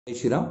जय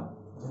श्री राम।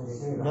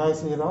 जय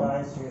श्री राम।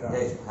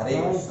 जय हरे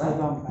कृष्ण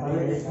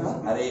हरे कृष्ण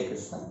हरे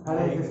कृष्ण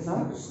हरे कृष्ण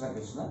कृष्ण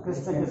कृष्ण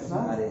कृष्ण कृष्ण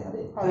हरे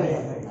हरे हरे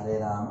हरे हरे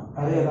राम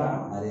हरे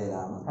राम हरे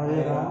राम हरे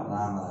राम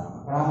राम राम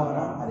राम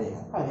राम हरे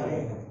हरे हरे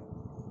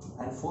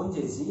ఆయన ఫోన్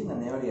చేసి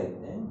నన్ను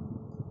ఏమడిగారంటే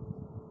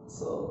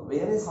సో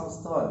వేరే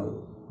సంస్థ వాళ్ళు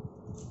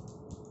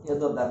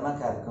ఏదో ధర్నా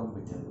కార్యక్రమం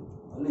పెట్టారు.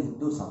 వాళ్ళు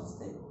హిందూ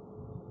సంస్థే.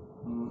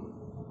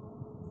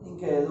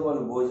 ఇంకా ఏదో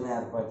వాళ్ళు భోజన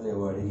ఏర్పాట్లు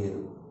ఏవో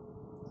అడిగారు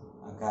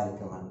ఆ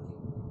కార్యక్రమానికి.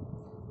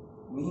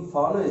 మీ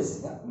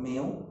ఫాలోయర్స్గా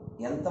మేము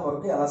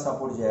ఎంతవరకు ఎలా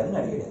సపోర్ట్ చేయాలని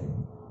అడిగాడు.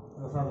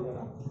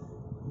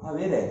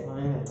 వేరే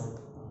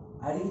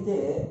అడిగితే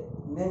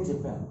నేను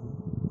చెప్పాను,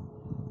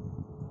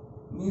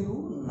 మీరు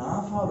నా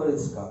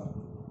ఫాలోయర్స్ కాదు,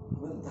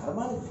 మీరు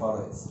ధర్మానికి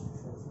ఫాలోయర్స్.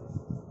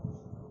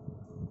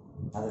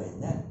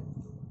 అర్థమైందా?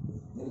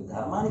 మీరు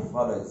ధర్మానికి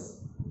ఫాలోయర్స్,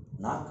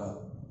 నాకు కాదు.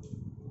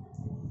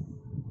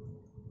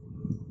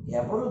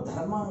 ఎవరు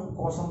ధర్మం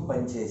కోసం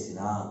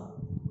పనిచేసినా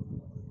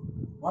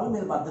వాళ్ళు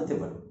మీరు మద్దతు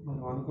ఇవ్వండి.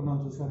 మనం అనుకున్నాం,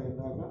 చూసారు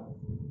ఇందాక.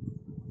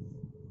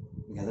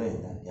 మీకు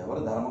అర్థమైందా?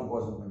 ఎవరు ధర్మం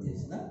కోసం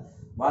పనిచేసినా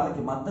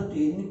వాళ్ళకి మద్దతు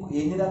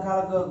ఎన్ని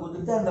రకాలుగా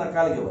కుదిరితే అన్ని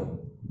రకాలుగా ఇవ్వండి.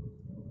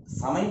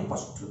 సమయం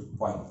first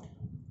point,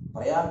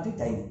 priority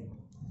time,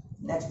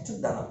 next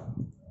ధనం.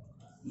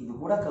 ఇది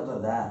కూడా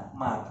కుదరదా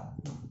మాట.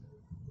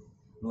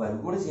 నువ్వు అది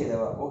కూడా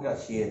చేయలేవా? ఒక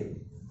షేర్,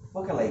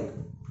 ఒక లైక్,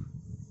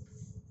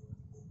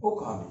 ఒక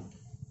కామెంట్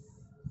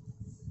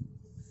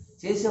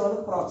చేసే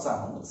వాళ్ళకి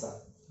ప్రోత్సాహం, ఉత్సాహం.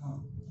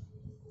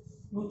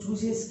 నువ్వు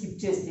చూసే స్కిప్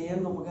చేస్తే ఏం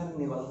ఉపకారం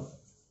నీ వల్ల?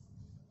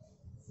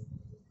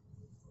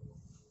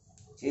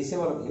 చేసే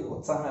వాళ్ళకి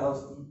ఉత్సాహం ఎలా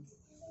వస్తుంది?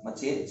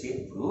 మరి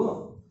ఇప్పుడు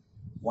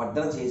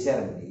వడ్డన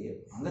చేశారండి,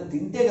 అందరు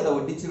తింటే కదా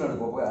వడ్డించిన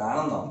గొప్ప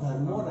ఆనందం.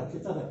 ధర్మం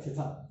రక్షిత రక్షిత.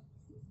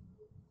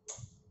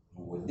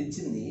 నువ్వు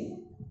వడ్డించింది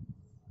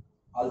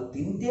వాళ్ళు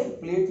తింటే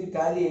ప్లేట్లు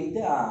ఖాళీ అయితే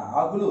ఆ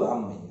ఆకులు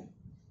అమ్మాయి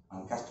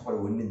మనం కష్టపడి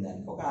వండిన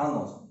దానికి ఒక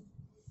ఆనందం వస్తుంది.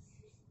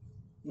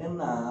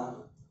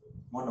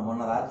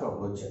 మొన్న రాత్రి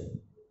ఒకరు వచ్చాడు,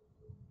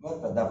 మరి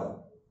పెద్దాపురం.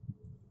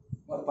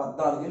 మరి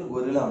 14 ఏళ్ళు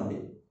గొర్రెలా ఉండి,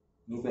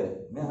 మీ పేరు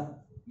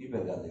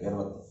కాదు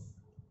వీరభద్రం,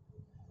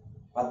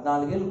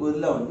 14 ఏళ్ళు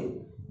గొర్రెలా ఉండి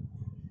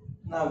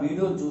నా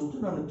వీడియోలు చూస్తూ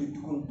నన్ను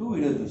తిట్టుకుంటూ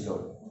వీడియో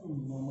చూసేవాడు.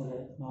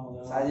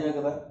 సహజమే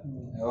కదా,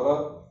 ఎవరో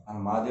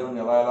మా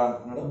దేవుని ఎలా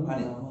అంటున్నాడు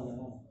అని.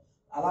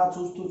 అలా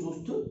చూస్తూ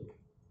చూస్తూ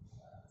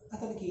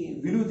అతనికి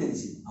విలువ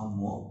తెలిసింది.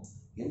 అమ్మో,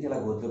 ఏంటి ఇలా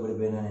గొర్రెలు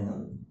పడిపోయినా, నేను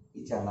ఈ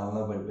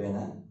చండాలంలో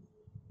పడిపోయినా,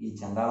 ఈ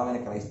చండాలమైన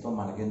క్రైస్తవం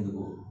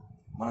మనకెందుకు,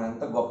 మనం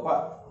ఎంత గొప్ప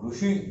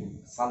ఋషి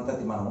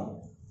సంతతి, మనము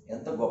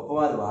ఎంత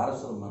గొప్పవారి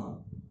వారసులు మనం.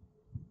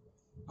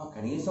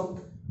 కనీసం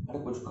అంటే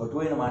కొంచెం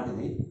కటువైన మాట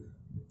ఇది,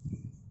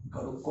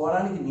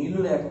 కడుక్కోవడానికి నీళ్లు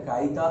లేక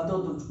కాగితాలతో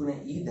తుడుచుకునే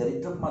ఈ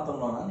దరిద్ర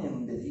మతంలోనా నేను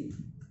ఉండేది?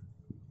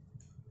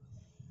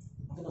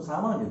 అతను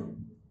సామాన్యుడు,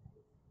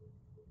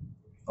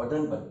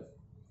 వడ్డని పని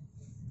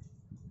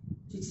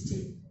చిచ్చి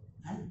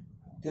అని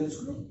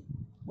తెలుసుకుని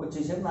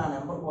వచ్చేసరికి నా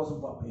నెంబర్ కోసం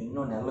పాపం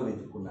ఎన్నో నెలలు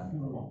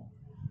వెతుక్కున్నాను,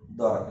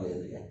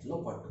 దొరకలేదు. ఎట్లో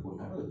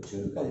పట్టుకున్నాడు,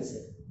 వచ్చాడు,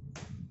 కలిశాడు.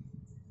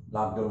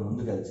 లాక్డౌన్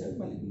ముందు కలిశాడు,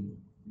 మళ్ళీ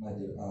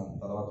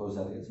తర్వాత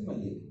ఒకసారి కలిసి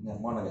మళ్ళీ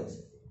మొన్న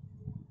కలిశాడు.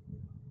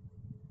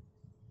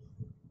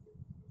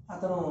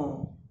 అతను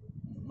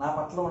నా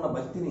పట్ల ఉన్న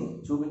భక్తిని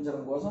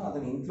చూపించడం కోసం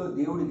అతని ఇంట్లో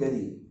దేవుడి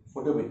గది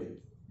ఫోటో పెట్టాడు.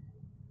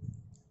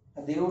 ఆ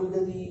దేవుడి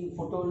గది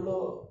ఫోటోల్లో,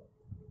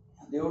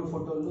 దేవుడి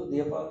ఫోటోలు,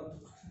 దీపాలు,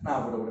 నా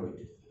ఫోటో కూడా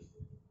పెట్టాడు.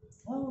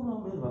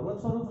 మీరు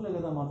భగవత్ స్వరూపులే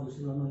కదా మా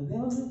దృష్టిలో.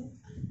 ఇదేముంది?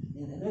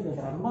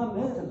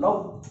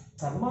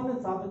 ధర్మాన్ని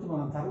స్థాపించి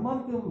మనం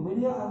ధర్మానికి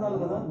మీడియా ఉండాలి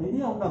కదా,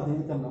 మీడియా ఉండాలి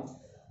దేనికన్నా.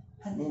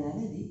 నేను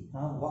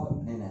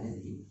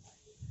అనేది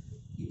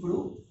ఇప్పుడు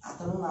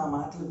అతను నా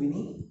మాటలు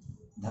విని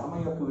ధర్మం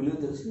యొక్క విలువ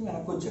తెలుసుకుని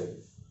వెనక్కి వచ్చాడు.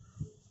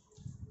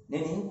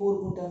 నేనేం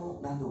కోరుకుంటాను?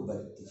 నాకు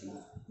భక్తి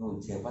చేయి, నువ్వు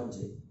జపం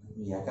చేయి,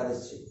 నువ్వు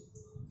ఏకాదశి చేయి,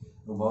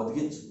 నువ్వు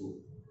భౌతికించు,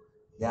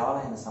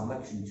 దేవాలయాన్ని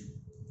సంరక్షించు,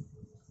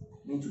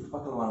 నీ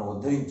చుట్టుపక్కల మనం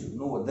ఉద్ధరించు,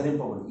 నువ్వు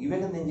ఉద్ధరింపబడు. ఇవే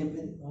కదా నేను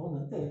చెప్పేది.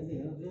 అవునంతే.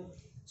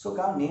 సో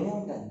కాబట్టి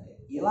నేనేమంటానంటే,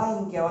 ఇలా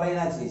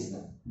ఇంకెవరైనా చేసిన,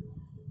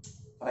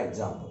 ఫర్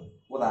ఎగ్జాంపుల్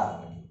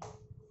ఉదాహరణకి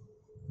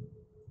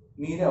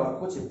మీరే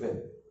ఎవరికో చెప్పారు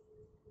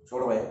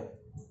చూడబోయా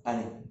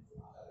అని,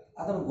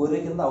 అతను గొర్రె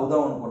కింద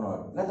అవుదాం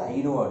అనుకున్నవాడు, లేదా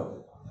అయినవాడు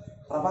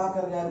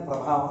ప్రభాకర్ గారి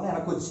ప్రభావాన్ని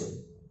వెనకొచ్చాడు.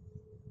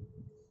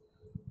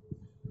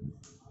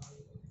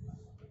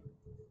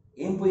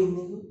 ఏం పోయింది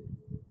నీకు?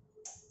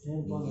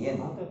 ఏం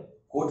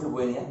కోట్లు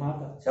పోయినాయా?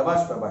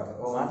 శభాష్ ప్రభాకర్,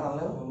 ఓ మాట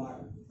అనలేవా?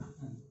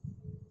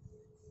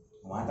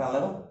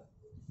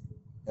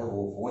 ఓ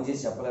ఫోన్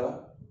చేసి చెప్పలేవా?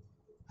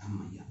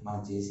 అమ్మయ్య,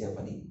 మనం చేసే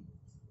పని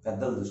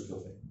పెద్దల దృష్టిలో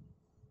పడి,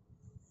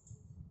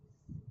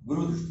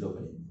 గురువు దృష్టిలో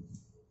పడి,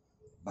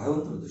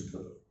 భగవంతుడి దృష్టిలో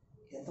పడి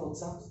ఎంత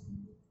ఉత్సాహం.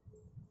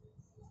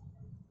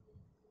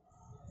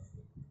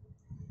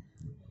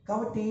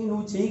 కాబట్టి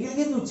నువ్వు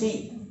చేయగలిగేది నువ్వు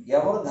చెయ్యి.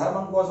 ఎవరు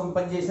ధర్మం కోసం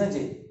పనిచేసినా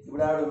చెయ్యి.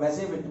 ఇప్పుడు ఆవిడ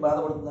మెసేజ్ పెట్టి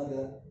బాధపడుతున్నారు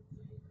కదా,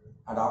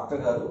 ఆ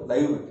డాక్టర్ గారు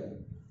లైవ్ పెట్టారు,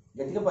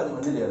 గట్టిగా 10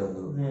 మంది లేరు,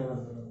 అందరూ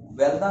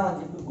వెళ్దామని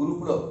చెప్పి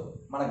గ్రూప్లో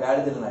మన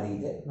గాడిదలను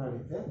అడిగితే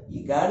ఈ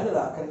గాడిదలు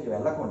అక్కడికి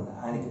వెళ్ళకుండా,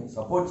 ఆయనకి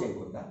సపోర్ట్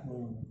చేయకుండా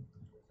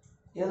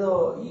ఏదో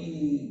ఈ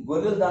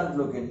గొర్రెల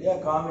దాంట్లోకి వెళ్ళి ఆ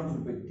కామెంట్లు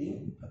పెట్టి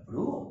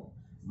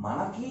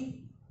మనకి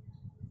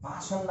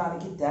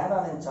పాషండానికి తేడా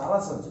నేను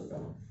చాలాసార్లు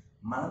చెప్పాను.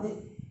 మనది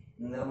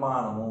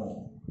నిర్మాణము,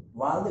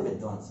 వాళ్ళది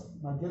విధ్వంసం.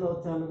 మధ్యలో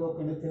వచ్చాను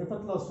కొన్ని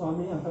తిరుపతిలో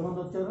స్వామి ఎంతమంది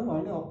వచ్చారు,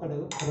 వాడిని ఒక్కడు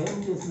ప్రేమ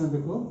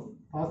చేసినందుకు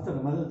పాస్టర్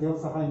మళ్ళీ దేవ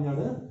సహాయం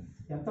గాడు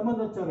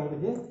ఎంతమంది వచ్చారు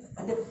అడిగి.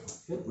 అంటే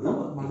ఇప్పుడు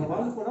మన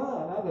వాళ్ళు కూడా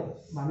అలాగే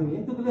మనం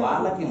ఎందుకు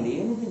వాళ్ళకి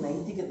లేనిది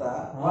నైతికత,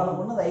 వాళ్ళకు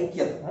ఉన్నది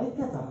ఐక్యత.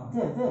 ఐక్యత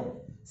అంతే అదే.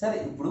 సరే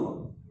ఇప్పుడు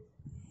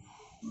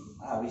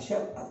ఆ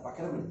విషయం అది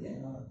పక్కన పెడితే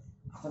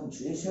అతను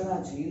చేశాడా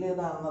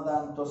చేయలేదా అన్న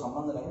దానితో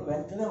సంబంధం లేకుండా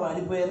వెంటనే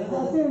వాడిపోయారా లేదా?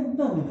 అదే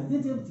అంటున్నాను నేను. అదే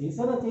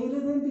చేశారా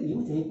చేయలేదంటే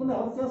ఏమి చేయకుండా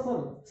ఎవరు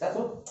చేస్తారు?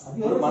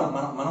 ఇప్పుడు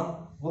మనం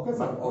ఓకే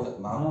సార్, ఒక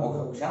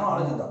క్షణం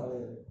ఆలోచిద్దాం.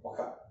 ఒక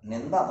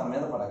నింద అతని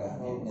మీద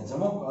పడగానే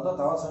నిజమో కాదో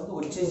తర్వాత సంగతి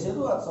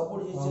వచ్చేసాడు, అది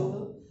సపోర్ట్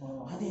చేసేది.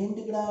 అదేంటి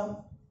ఇక్కడ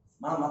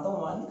మన మతం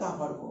వాడిని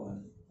కాపాడుకోవాలి.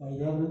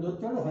 వైజాగ్ నుంచి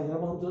వచ్చాడు,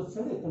 హైదరాబాద్ నుంచి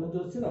వచ్చాడు, ఇక్కడ నుంచి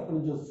వచ్చాడు, అక్కడి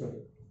నుంచి వచ్చాడు.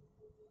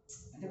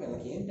 అంటే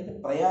వీళ్ళకి ఏంటంటే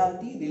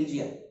ప్రయారిటీ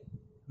రిలిజియన్,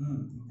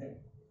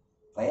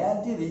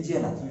 ప్రయారిటీ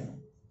రిలిజియన్ అంటే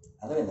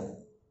అర్థమైందా?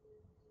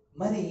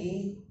 మరి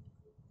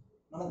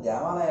మన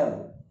దేవాలయాలు,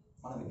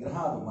 మన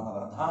విగ్రహాలు, మన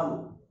రథాలు,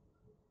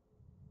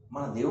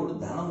 మన దేవుడు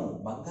ధనము,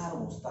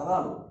 బంగారము,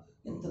 స్థలాలు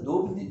ఎంత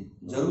దోపిడీ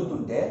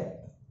జరుగుతుంటే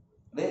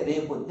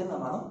రేపొద్దున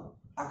మనం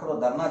అక్కడ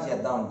ధర్నా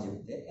చేద్దామని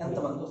చెప్తే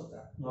ఎంతమంది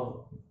వస్తారు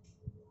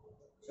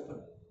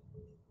చెప్పండి.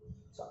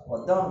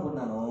 వద్దాం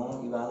అనుకున్నాను,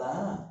 ఇవాళ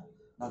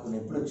నాకు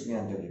నొప్పులు వచ్చినాయి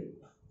అంటాడు.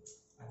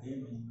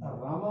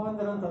 రామ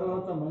మందిరం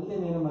తర్వాత మళ్ళీ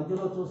నేను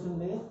మధ్యలో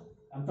చూసింది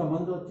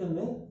అంతమంది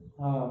వచ్చింది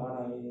మన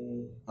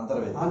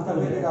అంతర్వేది.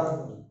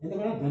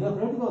 ఎందుకంటే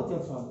డెలిబరేట్గా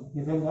వచ్చారు స్వామి,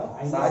 నిజంగా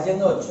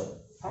సహజంగా వచ్చారు.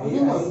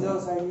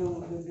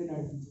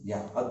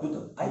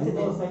 అద్భుతం.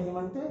 ఐదవ సైన్యం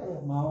అంటే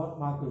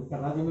మాకు ఇక్కడ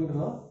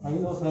రాజమండ్రిలో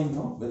 5వ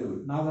సైన్యం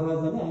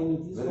నాగరాజు అని ఆయన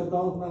తీసుకొద్దాం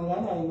అనుకున్నాను,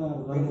 కానీ ఆయన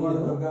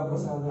 5వ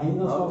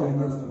సైన్యం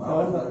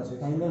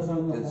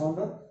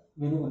ఫౌండర్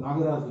వెనుక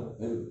నాగరాజు.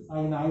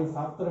 ఆయన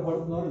సాఫ్ట్వేర్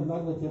పడుతున్నారు.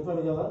 ఇందాక మీరు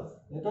చెప్పాడు కదా,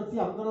 ఎటొచ్చి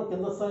అందరూ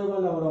కింద స్థాయి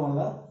వాళ్ళు అవ్వడం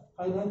వల్ల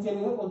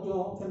ఫైనాన్షియల్గా కొంచెం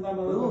కింద.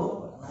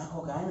 నాకు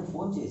ఒక ఆయన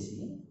ఫోన్ చేసి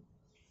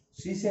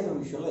శ్రీశైలం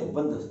విషయంలో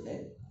ఇబ్బంది వస్తే,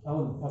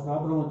 అవును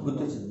ప్రాబ్లం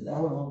గుర్తొచ్చింది.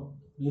 అవును,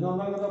 మీరు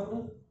ఉన్నారు కదా అప్పుడు.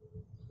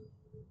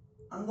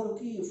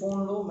 అందరికి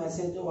ఫోన్లో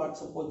మెసేజ్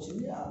వాట్సాప్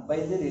వచ్చింది,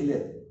 బయలుదేరి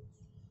వెళ్ళారు.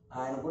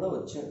 ఆయన కూడా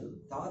వచ్చాడు.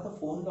 తర్వాత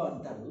ఫోన్లో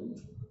అంటాడు,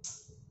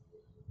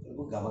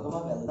 రేపు గబగబా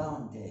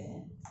వెళ్దామంటే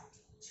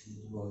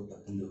చేతిలో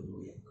డబ్బులు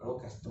ఎక్కడో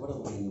కష్టపడి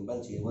ఒక 1000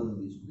 రూపాయలు చేయబోదు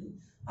తీసుకుని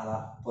అలా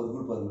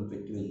పరుగులు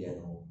పెట్టి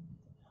వెళ్ళాను.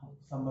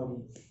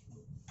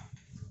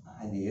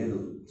 ఆయన 7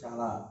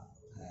 చాలా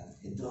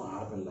ఇద్దరు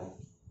ఆడపిల్ల,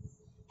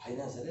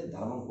 అయినా సరే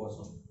ధర్మం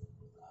కోసం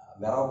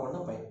వెరవకుండా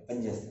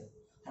పనిచేస్తారు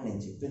అని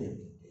నేను చెప్పేది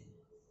ఏంటంటే,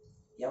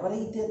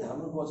 ఎవరైతే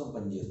ధర్మం కోసం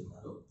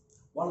పనిచేస్తున్నారో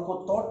వాళ్ళకు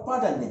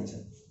తోడ్పాటు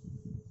అందించండి.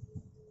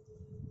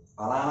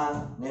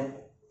 నేను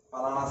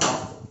ఫలానా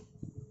సంస్థ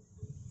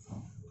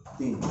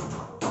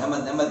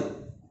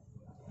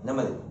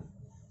నెమ్మది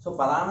సో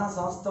ఫలానా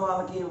సంస్థ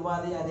వాళ్ళకి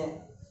ఇవ్వాలి అనే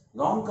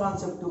రాంగ్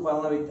కాన్సెప్ట్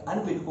ఫలానా వ్యక్తి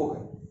అని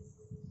పెట్టుకోకండి.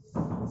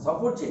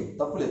 సపోర్ట్ చేయండి,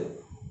 తప్పులేదు,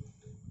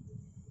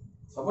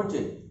 సపోర్ట్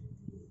చేయండి,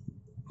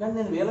 కానీ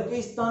నేను వీళ్ళకే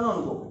ఇస్తాను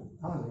అనుకోకండి.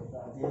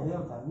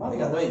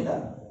 మీకు అర్థమైందా?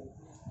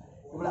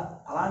 ఇప్పుడు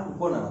అలాంటి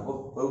పోనా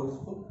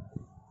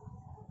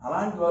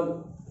అలాంటి వాళ్ళు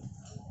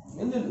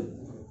ఎందుకు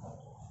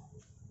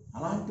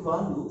అలాంటి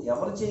వాళ్ళు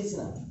ఎవరు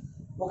చేసినా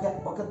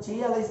ఒక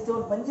చేయాల ఇస్తే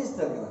వాళ్ళు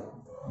పనిచేస్తారు కదా.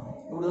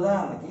 ఇప్పుడు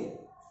ఉదాహరణకి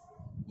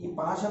ఈ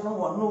పాషను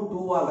 1, 2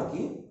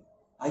 వాళ్ళకి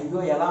అయ్యో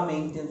ఎలా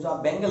మెయింటెన్స్ ఆ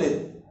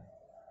బెంగలేదు,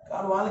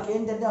 కానీ వాళ్ళకి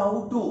ఏంటంటే how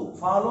to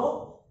follow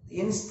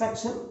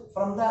instruction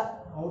from the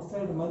out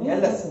side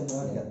elders.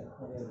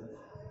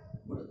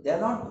 ఇప్పుడు దే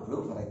ఆర్ నాట్. ఇప్పుడు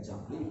ఫర్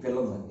ఎగ్జాంపుల్ ఈ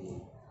పిల్లలు ఉందండి,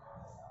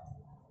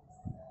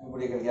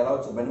 ఇప్పుడు ఇక్కడికి ఎలా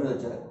వచ్చారు? బండి మీద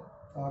వచ్చారా?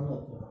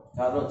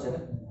 కారులో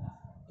వచ్చారా?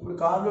 ఇప్పుడు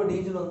కారులో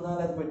డీజిల్ ఉందా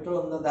లేదా పెట్రోల్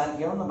ఉందా, దానికి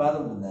ఏమన్నా బాధ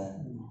ఉంటుందా?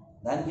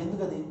 దానికి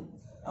ఎందుకు అది?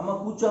 అమ్మ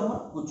కూర్చో, అమ్మ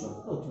కూర్చో,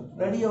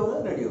 రెడీ ఎవరు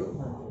రెడీ ఎవరు,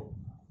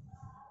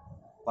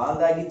 పాలు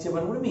తాగిచ్చే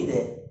పని కూడా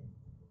మీదే.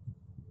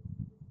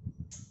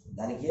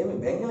 దానికి ఏమి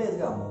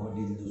బెంగలేదుగా, అమ్మ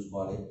డీజిల్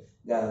చూసుకోవాలి,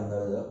 గాలి ఉందా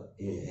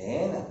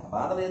ఏనా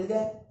బాధ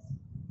లేదుగా,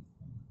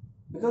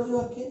 బికాజ్ యూ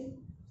ఆర్ కేర్.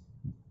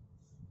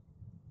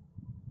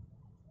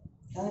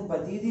 కానీ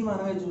ప్రతిదీ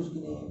మనమే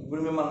చూసుకుని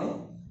ఇప్పుడు మిమ్మల్ని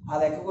ఆ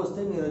లెక్కకు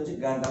వస్తే మీరు వచ్చి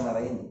 1.5 గంటన్నర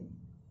అయింది,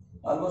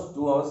 ఆల్మోస్ట్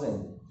 2 అవర్స్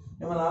అయింది.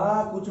 మిమ్మల్ని అలా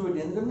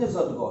కూర్చోబెట్టి ఎందుకంటే మీరు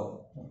సర్దుకోవాలి.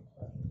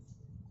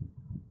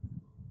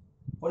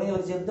 కొన్ని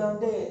వీళ్ళకి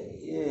చెప్తామంటే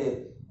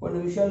కొన్ని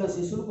విషయాల్లో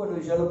శిశువులు, కొన్ని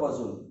విషయాల్లో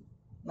పశువులు.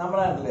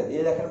 నమ్మడానికి లేదు,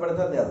 ఏది ఎక్కడ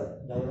పెడతారు లేదు,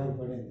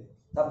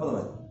 తప్పదు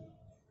మరి.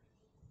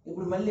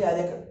 ఇప్పుడు మళ్ళీ అది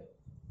ఎక్కడ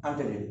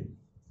అంటాడు,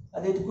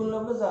 అది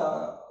ఎత్తుకున్నప్పుడు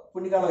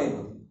పుణ్యకాలం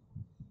అయిపోతుంది.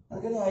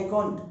 అందుకని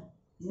ఐకాంట్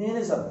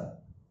నేనే సర్దా,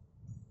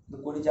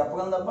 కొన్ని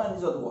చెప్పగలను తప్ప అన్ని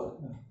చదువుకోవాలి.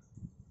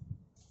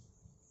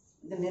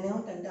 అంటే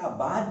నేనేమంటే ఆ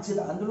బాధ్యత,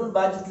 అందులో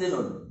బాధ్యత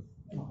లేనివాడు,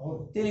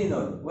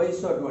 తెలియనివాడు,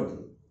 వయసు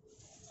అటువంటిది,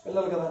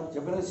 పిల్లలు కదా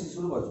చెప్పిన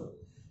శిశువులు పశువు.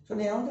 సో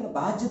నేనేమంటే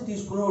బాధ్యత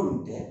తీసుకునేవాడు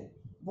ఉంటే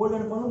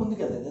బోల్డెని పనులు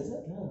ముందుకెళ్తాయి కదా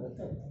సార్.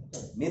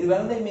 మీరు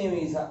వెళ్ళండి, మేము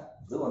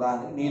ఇప్పుడు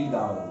ఉదాహరణకి నీళ్ళు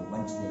కావాలి,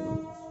 మంచి నీళ్ళు,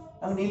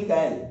 అవి నీళ్ళు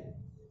కాయాలి.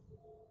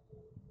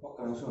 ఒక్క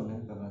నిమిషం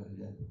ఉండండి ప్రభాకర్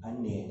గారు, అని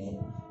నేనే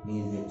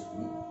నీళ్ళు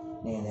తెచ్చుకుని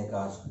నేనే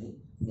కాసుకుని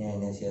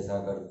నేనే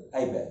చేసాగాడు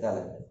అయిపోయా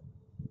తెలైపోయా.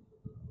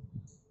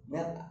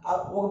 నేను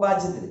ఒక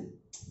బాధ్యత ఇది,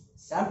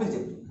 శాంపిల్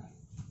చెప్తున్నాను.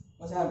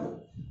 ఒక శాంపిల్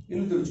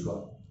ఇల్లు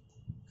తుడుచుకోవాలి,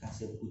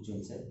 కాసేపు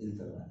కూర్చొని సార్ ఇల్లు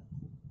తుడవాలి,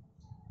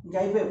 ఇంకా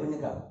అయిపోయాయి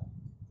పుణ్యకాలం.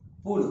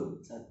 పూలు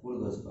సార్ పూలు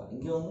కోసుకోవాలి,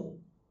 ఇంకేముంది.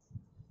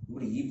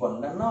 ఇప్పుడు ఈ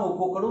పనులన్నా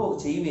ఒక్కొక్కడు ఒక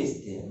చెయ్యి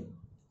వేస్తే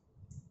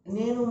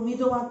నేను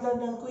మీతో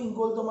మాట్లాడడానికో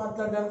ఇంకోళ్ళతో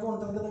మాట్లాడడానికో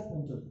ఉంటుంది కదా,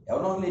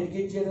 ఎవరో ఒకరు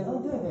ఎడ్యుకేట్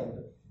చేయడానికి.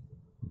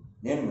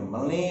 నేను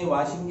మిమ్మల్ని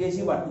వాషింగ్ చేసి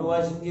బట్టలు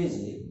వాషింగ్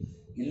చేసి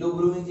ఇల్లు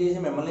గ్రూమింగ్ చేసి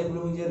మిమ్మల్ని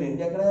గ్రూమింగ్ చేసి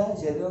రెండు ఎక్కడ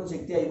శరీరం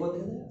శక్తి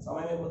అయిపోతుంది కదా,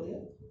 సమయం అయిపోతుంది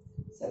కదా.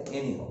 సరే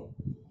ఏమో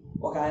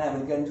ఒక ఆయన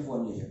అమెరికా నుంచి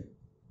ఫోన్ చేశాడు,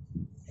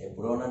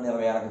 ఎప్పుడో నన్ను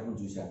 20 ఏళ్ళ క్రితం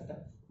చూశాడట,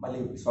 మళ్ళీ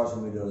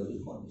సోషల్ మీడియాలో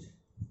చూసి ఫోన్ చేశాడు.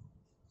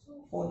 సో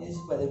ఫోన్ చేసి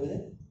పదే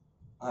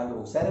అంటే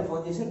ఒకసారి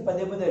ఫోన్ చేశాడు,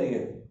 పదే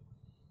అడిగాడు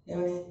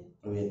ఏమని,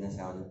 ఇప్పుడు ఏదైనా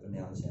సేవ చెప్పండి,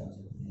 ఏమైనా సేవ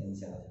చెప్పండి, ఏమైనా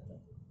సేవ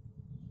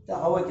చెప్పండి,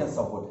 హౌ ఐ కెన్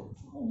సపోర్ట్.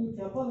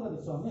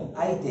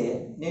 అయితే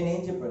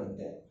నేనేం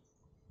చెప్పాడంటే,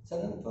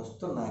 సరే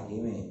ప్రస్తుతం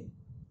నాకేమీ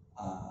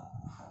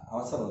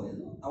అవసరం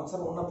లేదు,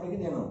 అవసరం ఉన్నప్పటికీ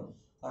నేను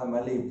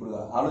మళ్ళీ ఇప్పుడు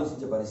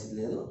ఆలోచించే పరిస్థితి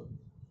లేదు.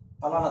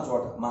 ఫలానా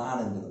చోట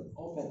మహానందిలో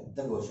ఒక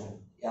పెద్ద గోశాల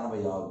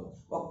 80 ఆవులు,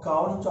 ఒక్క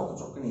ఆవు నుంచి ఒక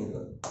చుక్క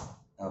నీరు,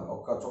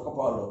 ఒక్క చుక్క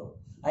పాలు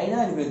అయినా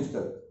ఆయన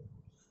పెంచుతాడు,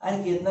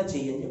 ఆయనకి ఏదైనా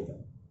చెయ్యని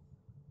చెప్పాను.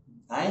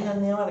 ఆయన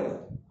నన్ను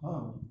ఏమడగలరు,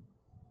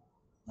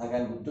 నాకు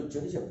ఆయన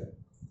గుర్తొచ్చాడు చెప్పాను.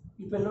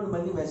 ఈ పిల్లడు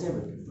మళ్ళీ మెసేజ్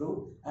పెట్టాడు, ఇప్పుడు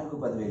ఆయనకు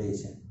 10,000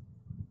 వేసాను.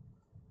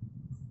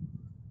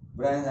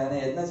 ఇప్పుడు ఆయన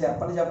ఏదైనా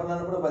చెప్పండి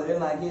అన్నప్పుడు 10,000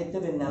 నాకే ఇస్తే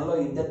 2 నెలల్లో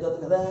ఇంటెద్దు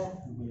కదా.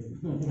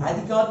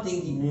 అది కాదు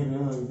థింకింగ్,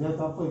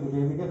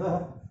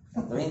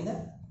 అర్థమైందా?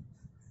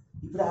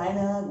 ఇప్పుడు ఆయన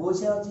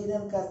గోసేవ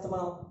చేయడానికి కాస్త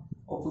మనం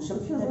ఓ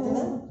పుషప్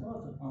చేస్తేనే.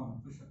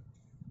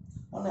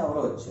 మొన్న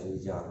ఎవరో వచ్చారు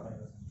విజయవాడలో,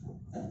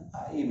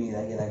 ఈ మీద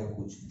ఇలాగే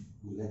కూర్చుని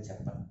గురుగారు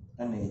చెప్పండి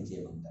నన్ను ఏం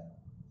చేయమంటారు,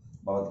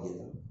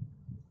 భగవద్గీతలు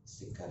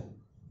స్టిక్కర్లు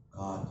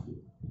కార్లు,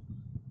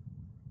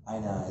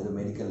 ఆయన ఏదో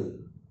మెడికల్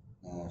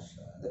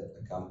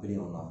కంపెనీ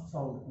ఉన్నాం,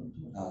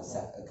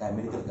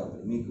 మెడికల్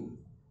కంపెనీ, మీకు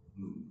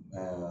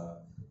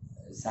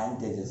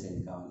శానిటైజర్స్ ఏం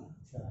కావాలి,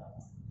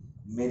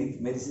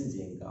 మెడిసిన్స్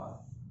ఏం కావాలి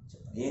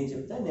చెప్పండి, ఏం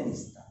చెప్తే నేను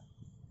ఇస్తాను,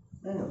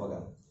 నేను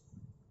ఇవ్వగలను.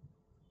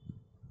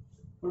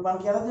 ఇప్పుడు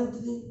మనకి ఎలా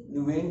తెలుస్తుంది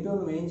నువ్వేంటో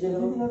నువ్వేం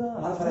చేయగలవు కదా.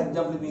 ఫర్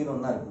ఎగ్జాంపుల్ మీరు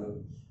ఉన్నారు, ఇప్పుడు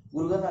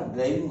గురుగారు నాకు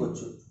డ్రైవింగ్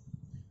వచ్చు,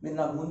 మీరు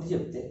నాకు ముందు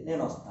చెప్తే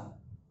నేను వస్తాను,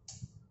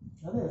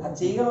 అది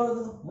చేయగలవు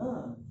కదా.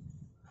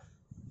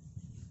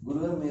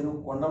 గురుగారు మీరు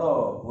కొండలో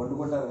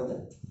వండుకుంటారు కదా,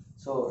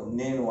 సో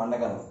నేను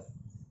వండగలను,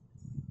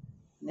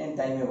 నేను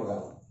టైం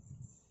ఇవ్వగలను,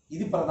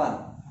 ఇది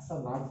ప్రధానం.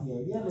 అసలు నాకు ఈ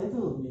ఐడియా లేదు,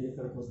 మీరు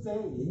ఇక్కడికి వస్తే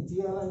ఏం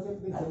చేయాలని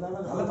చెప్పి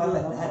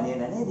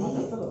నేను అనేది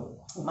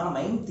మన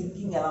మైండ్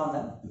థింకింగ్ ఎలా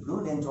ఉండాలి. ఇప్పుడు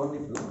నేను చూడండి,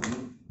 ఇప్పుడు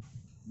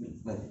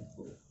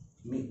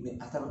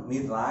అసలు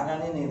మీరు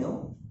రాగానే నేను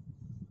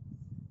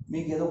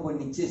మీకు ఏదో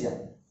కొన్ని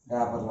ఇచ్చేసాను,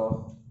 పేపర్లో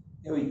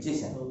ఏవో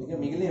ఇచ్చేసాను, ఇంకా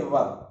మిగిలిన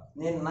ఇవ్వాలి.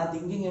 నేను నా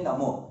థింకింగ్ ఏంటి,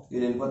 అమ్మో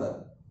వీళ్ళు వెళ్ళిపోతారు,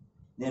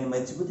 నేను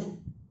మర్చిపోతే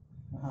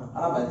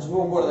అలా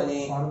మర్చిపోకూడదని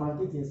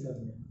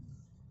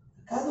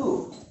కాదు,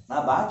 నా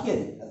బాకీ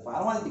అది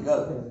ఫార్మాలిటీ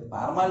కాదు.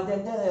 ఫార్మాలిటీ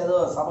అంటే ఏదో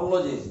సభల్లో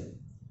చేసేది,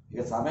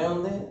 ఇక సభ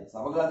ఉంది,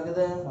 సభ కాదు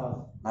కదా,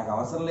 నాకు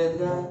అవసరం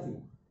లేదుగా.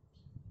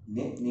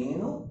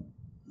 నేను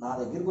నా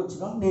దగ్గరికి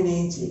వచ్చిన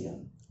నేనేం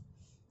చేయగలను,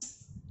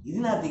 ఇది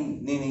నా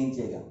థింకింగ్, నేనేం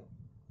చేయగలను.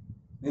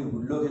 మీరు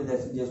గుళ్ళోకి వెళ్ళి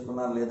దర్శనం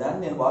చేసుకున్నారు లేదా అని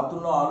నేను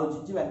బాత్రూంలో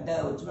ఆలోచించి వెంటనే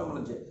వచ్చి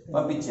మిమ్మల్ని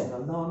పంపించాను.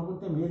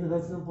 అనుకుంటే మీరు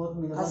దర్శనం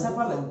పోతుంది,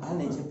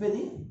 నేను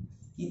చెప్పేది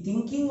ఈ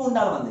థింకింగ్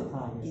ఉండాలి మంది,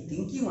 ఈ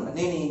థింకింగ్ ఉండాలి.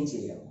 నేను ఏం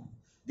చేయగలను,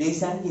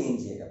 దేశానికి ఏం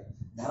చేయగలను,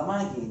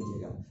 ధర్మానికి ఏం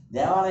చేయగలను,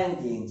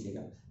 దేవాలయానికి ఏం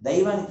చేయగలను,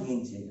 దైవానికి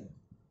ఏం చేయగలను,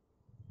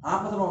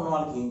 ఆపదలో ఉన్న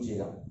వాళ్ళకి ఏం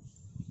చేయగలను,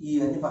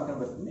 ఇవన్నీ పక్కన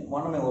పెట్టుకుని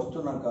మొన్న మేము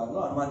వస్తున్నాం కారులో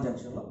హనుమాన్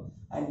జంక్షన్లో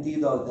ఆయన టీ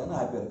తాగుతాయని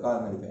ఆపారు,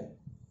 కారు నడిపారు.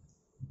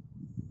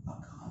 ఆ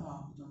కారు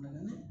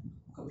ఆపుతుండగానే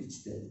ఒక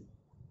పిచ్చిది,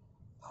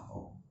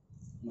 పాపం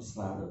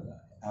ముసలాడు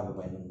 50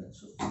 పైన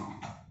ఉండొచ్చు,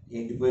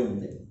 ఎండిపోయి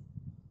ఉంది,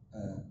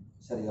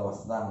 సరిగా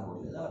వస్తుందా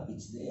అనుకోలేదు, అలా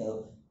పిచ్చిదే ఏదో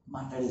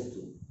మాట్లాడేస్తూ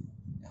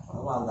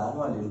ఎవరో వాళ్ళ దాన్ని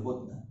వాళ్ళు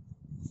వెళ్ళిపోతున్నారు.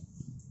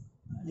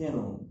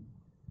 నేను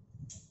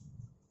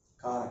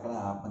కారు అక్కడ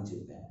ఆపని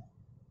చెప్పాను,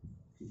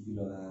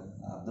 కిటికీలో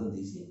అద్దం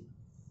తీసి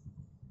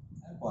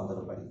 100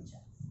 రూపాయలు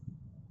ఇచ్చాను.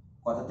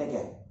 కొత్త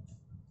తెకే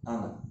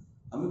అన్న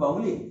అమ్మి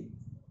బొంగులి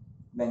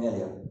బెంగాలీ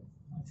వాడు,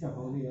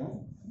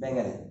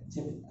 బెంగాలీ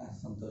చెప్పి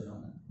సంతోషం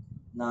అన్న,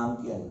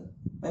 నామకి అన్న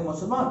మేము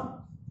ముసల్మాన్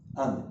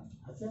అంది.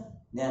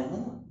 నేను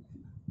అన్నా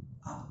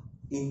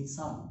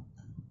ఇన్సాన్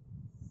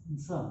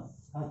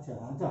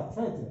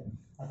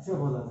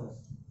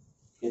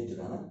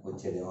ఎత్తునా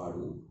వచ్చేదే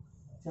వాడు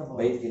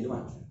బయటికి వెళ్ళి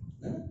మాట్లాడు,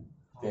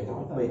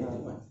 బయటికి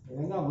వెళ్ళి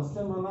మాట్లాడు.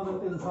 ముస్లిం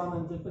అన్నారంటే ఇన్సాన్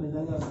అని చెప్పి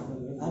నిజంగా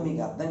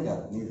మీకు అర్థం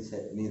కాదు,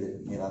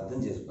 మీరు అర్థం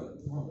చేసుకోలేదు.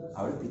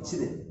 ఆవిడ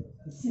పిచ్చిది,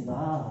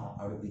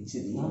 ఆవిడ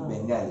పిచ్చిది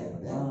బెంగాలీ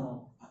ఆవిడ.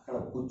 అక్కడ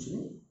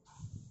కూర్చుని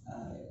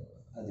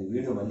అది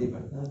వీడియో మళ్ళీ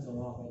పెడతాను.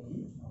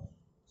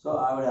 సో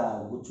ఆవిడ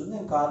కూర్చుని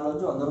నేను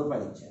కారులోంచి 100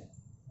 రూపాయలు ఇచ్చాను,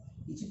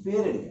 ఇచ్చి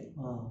పేరు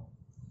అడిగాను.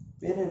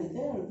 పేరు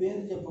అడిగితే ఆవిడ పేరు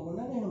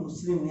చెప్పకుండా నేను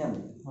ముస్లింని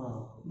అన్నాను.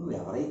 నువ్వు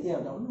ఎవరైతే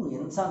అంటావు నువ్వు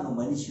ఇన్సాన్, నువ్వు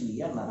మనిషివి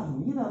అన్నారు.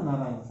 మీరు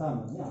అన్నారా ఇన్సాన్?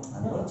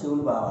 అందులో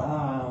చెవులు బాగా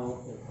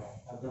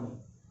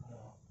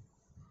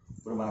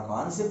ఇప్పుడు మన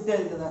కాన్సెప్టే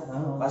కదా,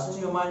 ఫస్ట్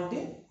హ్యూమానిటీ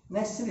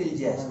నెక్స్ట్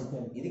రిలీజియస్,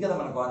 ఇది కదా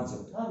మన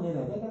కాన్సెప్ట్. నేను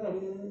అదే కదా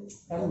అడిగేది.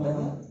 కానీ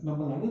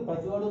మిమ్మల్ని అడిగి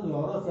ప్రతివాడు నువ్వు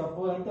ఎవరో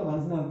చెప్పాలంటే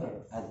మనిషిని అంటాడు.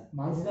 అది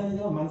మనిషిని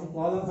అనేది మనిషి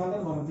కాదని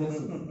సంగతి మనకు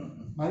తెలుసు,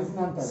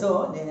 మనిషిని అంటాడు. సో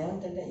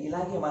నేనేమంటే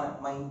ఇలాగే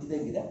మా ఇంటి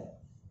దగ్గర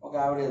ఒక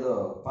ఆవిడ ఏదో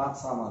పాత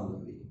సామాన్లు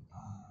ఉంది,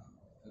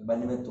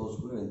 బండి మీద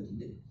తోసుకుని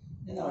వెళ్తుంది.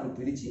 నేను ఆవిడని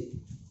పిలిచి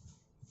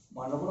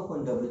మొన్న కూడా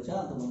కొన్ని డబ్బులు ఇచ్చాను,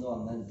 అంతకుముందు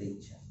 100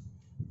 ఇచ్చాను.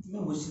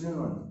 మేము ముస్లిం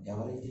ఉన్నాం,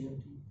 ఎవరైతే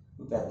ఏమిటి,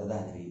 నువ్వు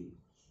పెద్దదానివి,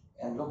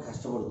 ఎంతో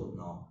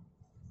కష్టపడుతున్నావు,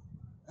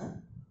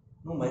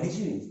 నువ్వు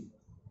మనిషివి,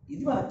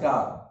 ఇది మనకు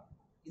కావాలి,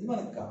 ఇది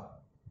మనకు కావాలి,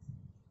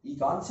 ఈ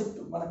కాన్సెప్ట్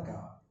మనకు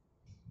కావాలి.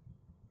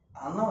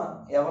 అన్నం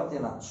ఎవరు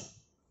తినచ్చు,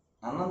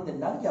 అన్నం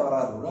తినడానికి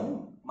ఎవరారు కూడా అని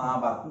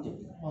మహాభారతం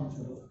చెప్పింది.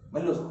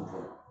 మళ్ళీ వస్తుంది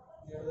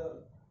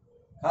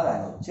కాదు,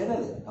 ఆయన వచ్చాడా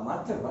లేదు,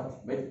 మాట్లాడు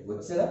బయట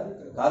వచ్చాడా,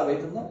 కారు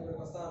బయట ఉందా,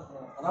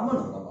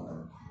 రమ్మను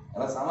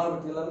ఎలా సామాన్లు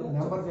పెట్టుకెళ్ళాలి,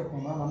 నెంబర్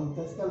చెప్పమ్మా మనం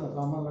తెచ్చుకెళ్దాం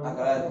సామాన్లు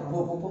అక్కడ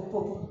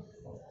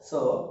సో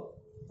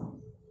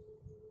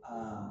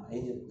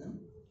ఏం చెప్తున్నాను,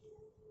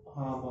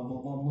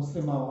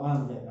 ముస్లిం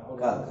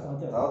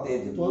తర్వాత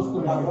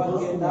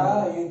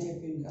ఏం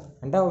చెప్పింది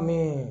అంటే మీ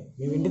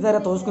ఇంటి దగ్గర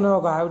తోసుకునే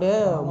ఒక ఆవిడే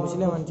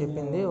ముస్లిం అని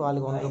చెప్పింది,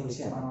 వాళ్ళకి 100 రూపాయలు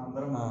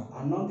ఇచ్చాను.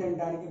 అన్నం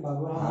తినడానికి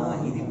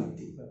భగవాన్ ఇది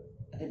బుద్ధి.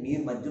 అంటే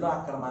మీరు మధ్యలో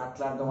అక్కడ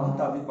మాట్లాడడం వల్ల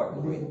టాపిక్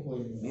పట్టుకుపోయింది,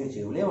 మీరు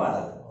చెవులే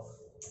వాడాలి.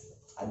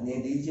 అది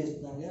నేను డీల్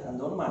చేస్తున్నాను,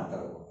 అందువల్ల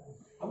మాట్లాడకూడదు,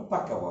 అప్పుడు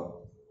పక్క పోదు.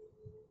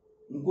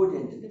 ఇంకోటి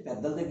ఏంటంటే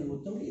పెద్దల దగ్గర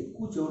కూర్చున్నప్పుడు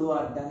ఎక్కువ చెవులు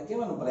వాడడానికే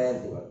మనం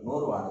ప్రయారిటీ ఇవ్వాలి,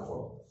 నోరు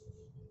వాడకూడదు.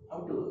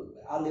 అప్పుడు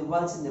వాళ్ళు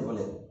ఇవ్వాల్సింది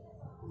ఇవ్వలేదు,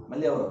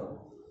 మళ్ళీ ఎవరు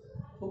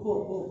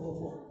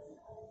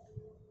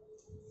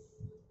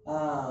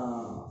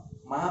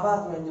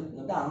మహాభారతం ఏం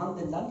చెప్తుందంటే అన్నం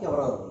తినడానికి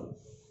ఎవరు అర్హులు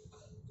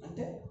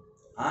అంటే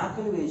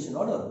ఆకలి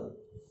వేసినోడు అర్హుడు,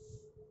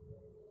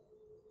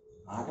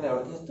 ఆకలి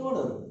ఎవరికి ఇస్తే వాడు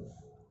అర్హుడు.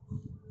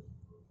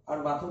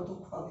 వాడి మతంతో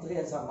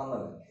అంతగా సంబంధం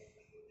లేదు,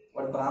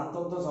 వాడి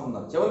ప్రాంతంతో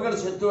సంబంధం, చివరికాడు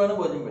శత్రువు అని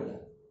భోజనం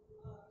పెట్టారు.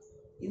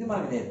 ఇది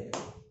మనకు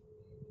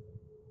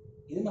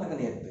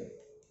నేర్పే,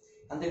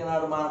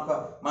 అంతేకానాడు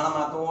మన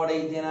మతం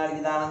వాడైతే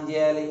నాడికి దానం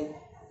చేయాలి,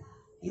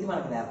 ఇది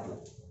మనకు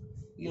నేర్పలేదు.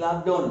 ఈ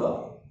లాక్డౌన్లో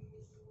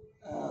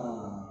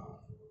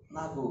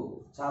నాకు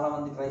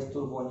చాలామంది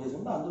క్రైస్తవులు ఫోన్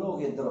చేస్తుంటే అందులో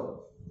ఒక 2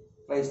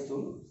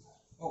 క్రైస్తవులు,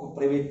 ఒక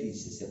ప్రైవేట్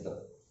టీచర్స్ 2,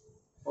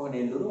 ఒక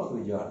నెల్లూరు ఒక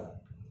విజయవాడ.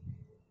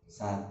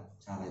 సార్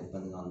చాలా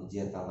ఇబ్బందిగా ఉంది,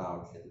 జీతాలు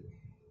రావట్లేదు,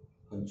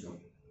 కొంచెం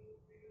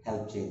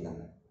హెల్ప్ చేయండి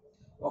అన్నారు.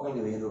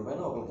 ఒకరికి 1000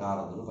 రూపాయలు, ఒకరికి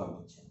 600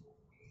 పంపించాను.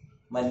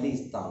 మళ్ళీ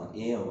ఇస్తాను,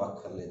 ఏం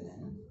ఇవ్వక్కర్లేదు,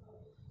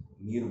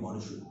 మీరు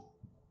మనుషులు,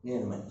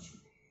 నేను మనిషి,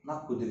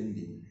 నాకు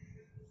కుదిరింది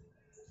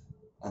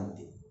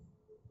అంతే.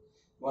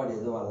 వాడు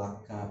ఏదో వాళ్ళ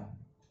అక్క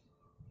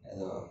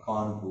ఏదో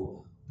కాన్పు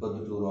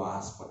పొద్దుటూరు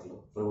హాస్పిటల్,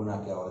 ప్రభు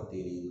నాకు ఎవరో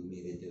తెలియదు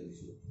మీరే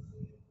తెలుసు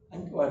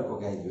అంటే వాడికి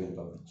ఒక 5000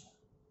 పంపించాను.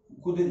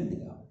 కుదిరింది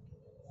కాబట్టి,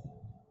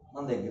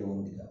 మన దగ్గర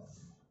ఉంది కాబట్టి.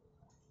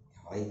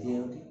 ఎవరైతే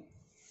ఏమిటి,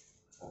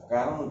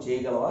 ఉపకారం నువ్వు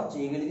చేయగలవా,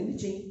 చేయగలిగింది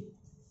చెయ్యి.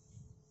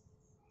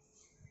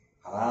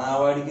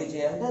 ఫలానావాడికే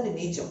చేయాలంటే అది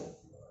నీచం,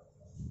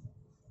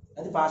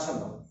 అది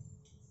పాషండం.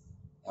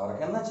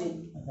 ఎవరికన్నా చెయ్యి,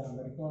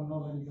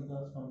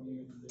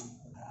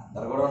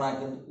 అందరు కూడా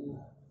నాకెందుకు.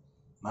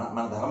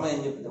 మన ధర్మం ఏం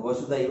చెప్తుంది,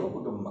 వసుదైవ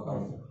కుటుంబకం.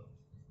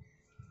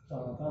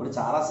 ఇప్పుడు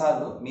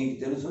చాలాసార్లు మీకు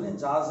తెలుసు, నేను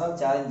చాలాసార్లు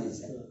ఛాలెంజ్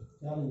చేశాను.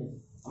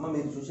 అమ్మ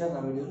మీరు చూశారు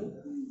నా వీడియోలు,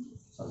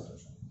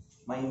 సంతోషం.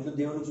 మా ఇంట్లో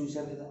దేవుడు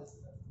చూశారు కదా,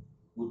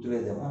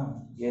 గుర్తులేదేమో,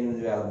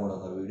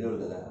 8300 వీడియోలు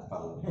కదా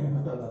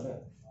పర్లేదు.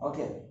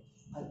 ఓకే,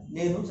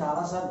 నేను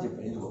చాలాసార్లు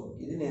చెప్పాను, ఇదిగో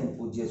ఇది నేను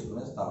పూజ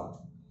చేసుకునే స్థలం.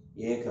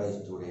 ఏ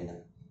క్రైస్తవుడైనా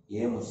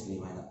ఏ ముస్లిం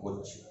అయినా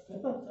వచ్చి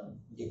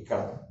ఇక్కడ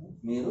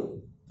మీరు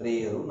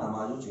ప్రేయరు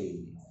నమాజు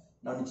చేయండి,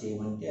 నన్ను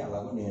చేయమంటే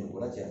అలాగో నేను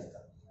కూడా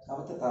చేస్తాను.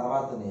 కాబట్టి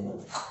తర్వాత నేను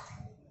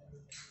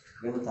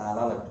 2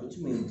 తాళాలు అట్టుకొచ్చి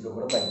మీ ఇంట్లో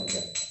కూడా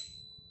బయటించాను.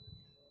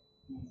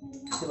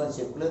 అంటే మరి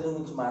సెక్యులరిజం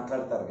గురించి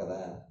మాట్లాడతారు కదా,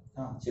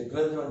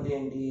 సెక్యులరిజం అంటే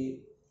ఏంటి,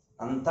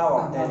 అంతా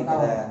ఒకటే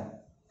కదా.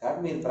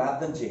 కాబట్టి మీరు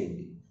ప్రార్థన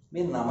చేయండి,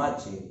 మీరు నమాజ్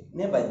చేయండి,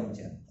 నేను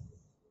భజించాను,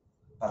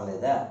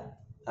 పర్లేదా?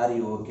 Are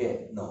you okay?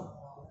 నో.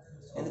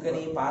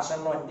 ఎందుకని?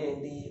 పాషాణం అంటే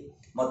ఏంటి,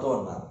 మతం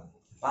అన్నారు.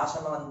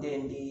 పాషాణం అంటే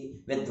ఏంటి,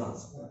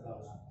 విధ్వంసం.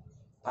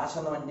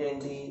 పాషాణం అంటే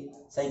ఏంటి,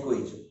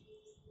 సైకోయిజం.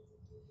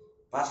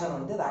 పాషాణం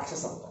అంటే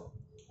రాక్షసత్వం.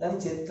 దాని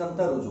చరిత్ర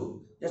అంతా రుజువు.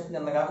 జస్ట్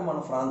నిన్నగాక మన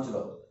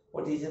ఫ్రాన్స్లో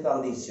ఒక టీచర్ తల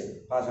తీసాడు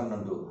పాషాణం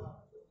అంటూ,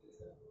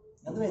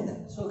 అర్థమైందా?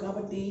 సో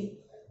కాబట్టి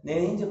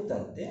నేనేం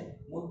చెప్తానంటే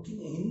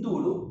ముఖ్యంగా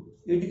హిందువులు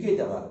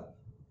ఎడ్యుకేట్ అవ్వాలి.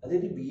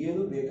 అదేంటి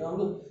బిఏలు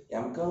బీకామ్లు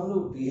ఎంకామ్లు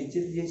పిహెచ్డీ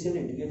చేసేది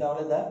ఎడ్యుకేట్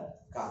అవ్వలేదా?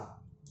 కాదు.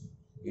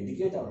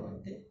 ఎడ్యుకేట్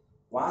అవ్వాలంటే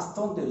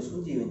వాస్తవం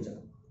తెలుసుకుని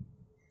జీవించడం.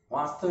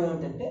 వాస్తవం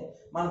ఏమిటంటే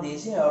మన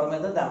దేశం ఎవరి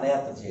మీద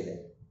దండయాత్ర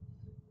చేయలేదు,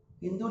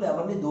 హిందువులు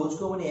ఎవరిని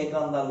దోచుకోమని ఏ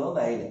గ్రంథాల్లో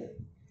రాయలేదు.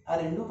 ఆ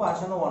 2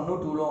 పాషాణం 1,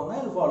 2లో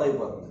ఉన్నాయి, అది ఫాలో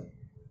అయిపోతుంది.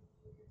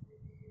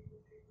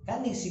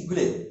 కానీ నీకు సిగ్గు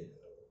లేదు,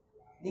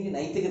 నీకు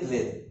నైతికత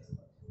లేదు,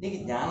 నీకు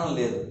జ్ఞానం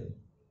లేదు,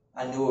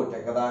 అన్ని ఒకటే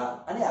కదా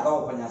అని అదో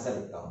ఉపన్యాసాలు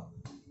ఇస్తాం.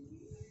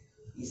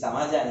 ఈ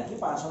సమాజానికి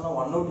పాషాణం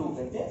 1, 2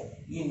 కంటే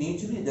ఈ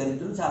నీచులు ఈ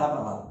దరిద్రులు చాలా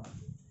ప్రమాదం.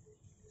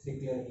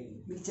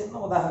 మీకు చిన్న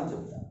ఉదాహరణ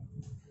చెప్తాను.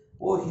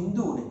 ఓ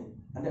హిందువుని,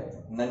 అంటే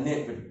నన్నే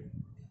పెట్టి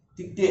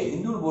తిట్టే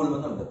హిందువులు బోల్డ్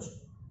మంది ఉండొచ్చు,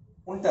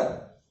 ఉంటారు.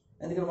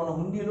 ఎందుకంటే మనం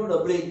హుండీలో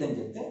డబ్బులు వేయద్దని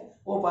చెప్తే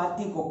ఓ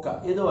పార్టీ కుక్క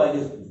ఏదో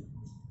వాగేస్తుంది.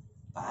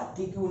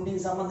 పార్టీకి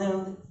హుండీకి సంబంధం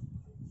ఉంది?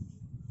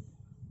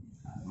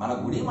 మన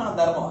గుడి మన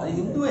ధర్మం, అది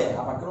హిందువే,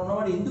 ఆ పక్కన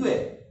ఉన్నవాడు హిందువే.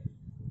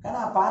 కానీ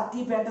ఆ పార్టీ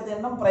పెంట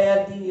తినడం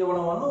ప్రయారిటీ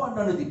ఇవ్వడం వల్ల వాడు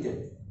నన్ను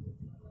తిట్టాడు.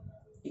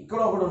 ఇక్కడ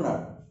ఒకడు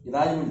ఉన్నాడు ఈ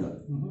రాజమండ్రిలో,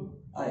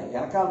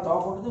 వెనకాల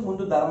తోక ఉంటుంది,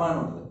 ముందు ధర్మాన్ని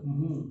ఉంటుంది.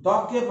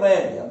 తోకే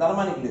ప్రయారిటీ, ఆ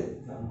ధర్మానికి లేదు.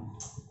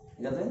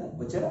 ఇదైనా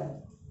వచ్చారా?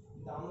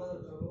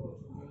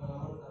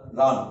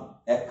 రాను,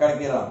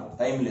 ఎక్కడికి రాను,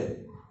 టైం లేదు,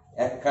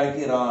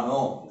 ఎక్కడికి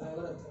రాను.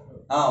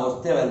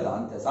 వస్తే వెళ్దాం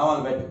అంతే.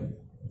 సామాన్లు పెట్టి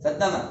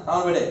సత్యన్న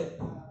సామాన్లు పెడే.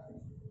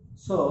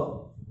 సో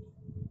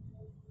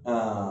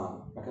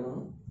అక్కడ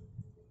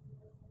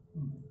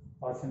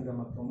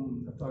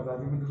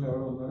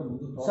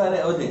సరే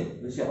వద్దే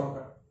విషయం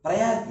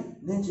ప్రయారిటీ.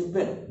 నేను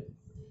చెప్పాను,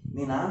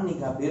 మీ నాన్న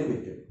నీకు ఆ పేరు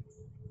పెట్టాడు,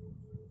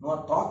 నువ్వు ఆ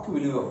టాక్కి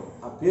విలువ,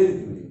 ఆ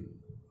పేరుకి విలువ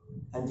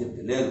అని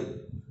చెప్తే లేదు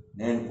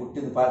నేను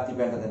పుట్టింది పార్టీ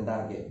పెంట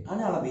తినడానికే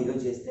అని అలా బిహేవ్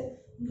చేస్తే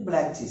ఇంక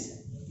బ్లాక్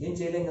చేశాను. ఏం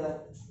చేయలేం కదా.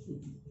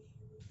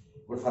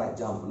 ఇప్పుడు ఫర్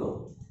ఎగ్జాంపుల్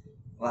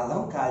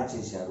రథం కాల్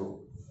చేశారు,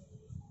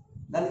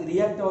 దానికి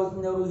రియాక్ట్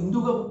అవుతుంది ఎవరు?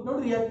 హిందూగా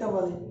పుట్టినోడు రియాక్ట్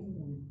అవ్వాలి.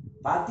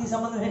 పార్టీ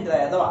సంబంధం ఏంటి రా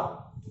ఎదవా?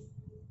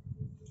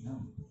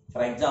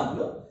 ఫర్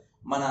ఎగ్జాంపుల్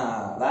మన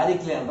లారీ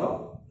క్లీనర్,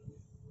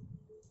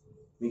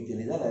 మీకు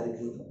తెలీదా లారీ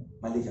క్లీనర్?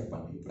 మళ్ళీ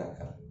చెప్పండి ఇప్పుడు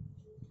అక్కడ.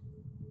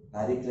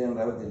 లారీ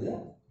క్లీనర్ ఎవరు తెలీదా?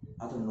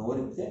 అతను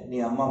నోరిపితే నీ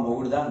అమ్మ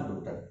మొగుడుదా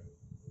అంటుంటాడు.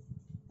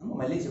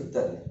 మళ్ళీ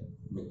చెప్తారు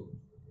మీకు.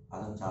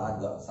 అతను చాలా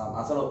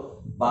అసలు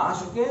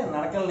భాషకే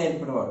నడకలు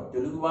నేర్పినవాడు,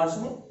 తెలుగు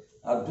భాషని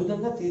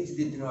అద్భుతంగా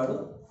తీర్చిదిద్దినవాడు.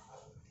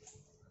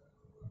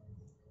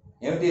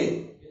 ఏమిటి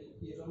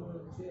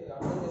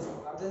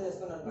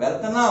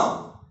వెళ్తున్నాం?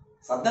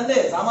 సర్దండి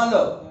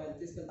సామాన్లు.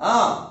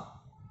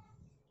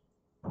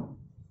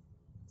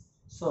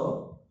 సో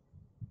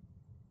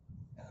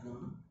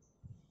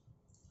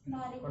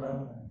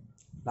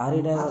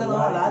అతను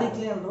లారీ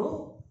క్లీనరు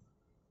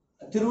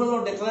తిరుమలలో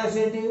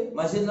డిక్లరేషన్ ఏంటి?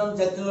 మసీదులో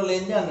చర్చిలో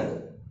లేనిది అన్నాడు.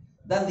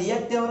 దాన్ని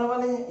రియాక్ట్ ఎవరు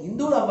అవ్వాలి?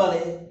 హిందువులు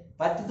అవ్వాలి.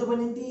 పార్టీతో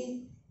పని ఏంటి?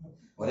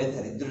 ఒరే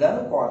దరిద్రుడా,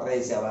 నువ్వు కోటర్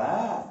వేసావా?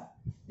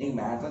 నీకు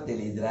మ్యాటర్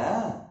తెలియదురా?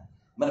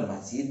 మరి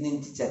మసీద్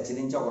నుంచి చర్చి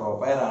నుంచి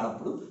 ₹1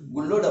 రానప్పుడు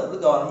గుళ్ళో డబ్బులు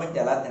గవర్నమెంట్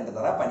ఎలా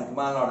తింటుందరా పనికి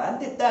మాలోడా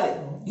అని తిట్టాలి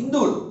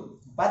హిందువులు.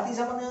 పార్టీ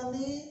సంబంధం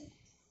ఉంది?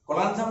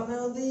 కులానికి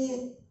సంబంధం ఉంది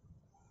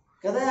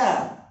కదా?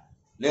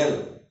 లేదు,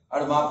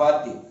 వాడు మా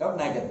పార్టీ కాబట్టి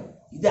నాకేద్దాం.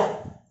 ఇదా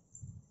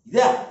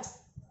ఇదా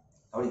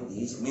కాబట్టి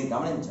దేశం మీరు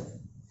గమనించండి.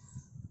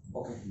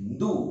 ఒక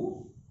హిందువు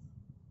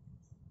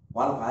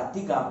వాళ్ళ పార్టీ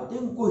కాకపోతే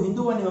ఇంకో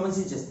హిందువు అని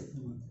విమర్శించేస్తుంది.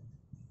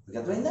 మీకు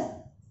అర్థమైందా?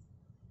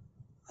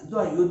 అందులో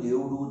అయ్యో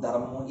దేవుడు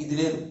ధర్మం ఇది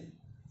లేదు.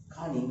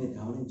 కానీ మీరు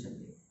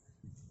గమనించండి,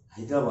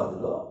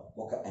 హైదరాబాద్లో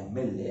ఒక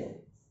ఎమ్మెల్యే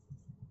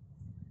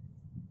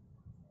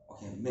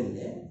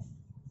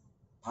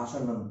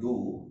భాషణ నంటూ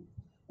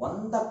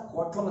 100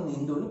 కోట్ల మంది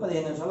హిందువుల్ని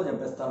 15 నిమిషాల్లో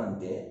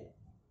చంపేస్తానంటే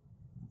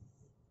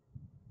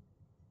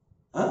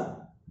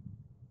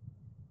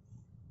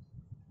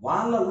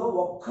వాళ్ళల్లో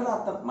ఒక్కడ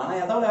అతను మన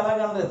ఎదవలు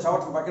ఎలాగనలేదు,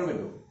 చవట్లు పక్కన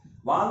పెట్టు,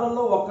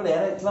 వాళ్ళల్లో ఒక్కడు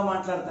ఎట్లా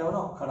మాట్లాడతామని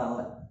ఒక్కడు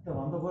అనలే.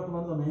 100 కోట్ల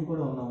మందిలో మేము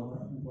కూడా ఉన్నాము.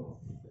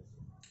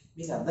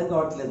 మీకు అర్థం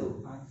కావట్లేదు,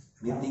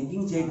 మీరు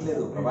థింకింగ్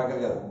చేయట్లేదు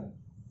ప్రభాకర్ గారు.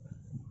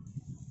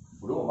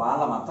 ఇప్పుడు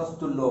వాళ్ళ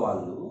మతస్థుల్లో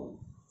వాళ్ళు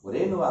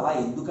ఒరే నువ్వు అలా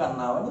ఎందుకు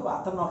అన్నావని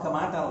అతను ఒక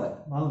మాట అనలే.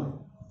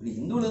 ఇప్పుడు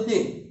హిందువులు ఉంది,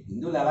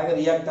 హిందువులు ఎలాగ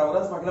రియాక్ట్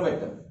అవ్వరో పక్కన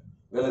పెట్టారు.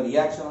 వీళ్ళ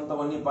రియాక్షన్ అంతా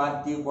ఓన్లీ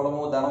పార్టీ కులము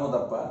ధర్మము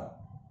తప్ప.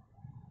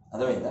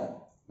 అర్థమైందా?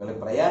 వీళ్ళకి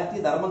ప్రయారిటీ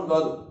ధర్మం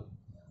కాదు,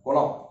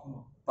 కులం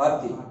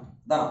పార్టీ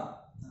ధనం.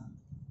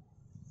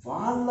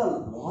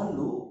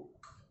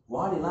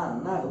 వాడు ఇలా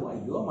అన్నాడు,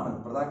 అయ్యో మనం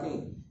ఇప్పటిదాకా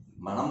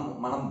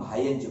మనం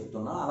భాయ్ అని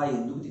చెప్తున్నా, అలా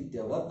ఎందుకు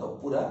తిట్టావురా,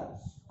 తప్పురా,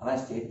 అలా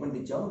స్టేట్మెంట్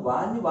ఇచ్చావు.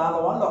 వాడిని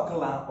వాళ్ళు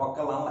ఒక్కళ్ళ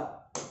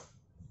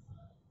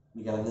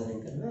మీకు ఎలా కదా?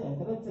 ఇంకా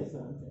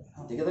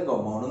అంతే కదా,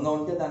 మౌనంగా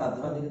ఉంటే దాని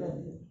అర్థం అంతే కదా,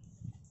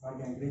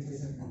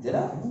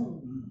 అంతేనా?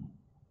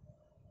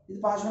 ఇది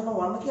భాషలో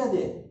వాళ్ళకి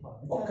అదే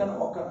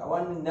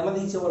వాడిని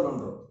నిలదీసే వాళ్ళు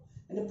ఉండరు.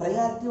 అంటే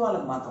ప్రయారిటీ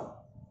వాళ్ళకి మతం,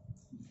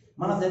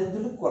 మన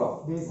దరిద్రులకి కులం,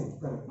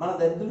 మన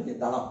దరిద్రులకి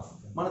ధనం,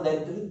 మన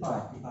దరిద్రులకి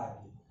పార్టీ.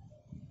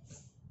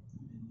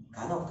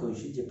 కానీ ఒక్క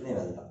విషయం చెప్పినే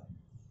వెళ్తాం.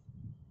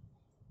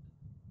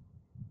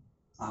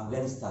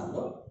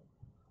 ఆఫ్ఘనిస్తాన్లో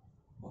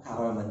ఒక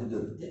 60 మంది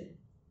దొరికితే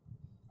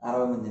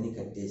 60 మందిని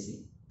కట్టేసి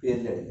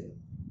పేర్లు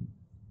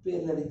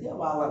అడిగితే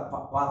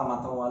వాళ్ళ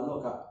మతం వాళ్ళు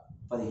ఒక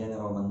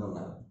 15-20 మంది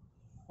ఉన్నారు.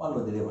 వాళ్ళు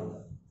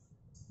వదిలేమన్నారు.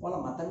 వాళ్ళ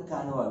మతం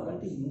కాని వాళ్ళు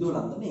అంటే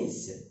హిందువులందరినీ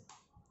వేసేసారు,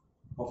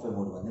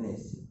 33 మందిని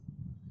వేసేసారు.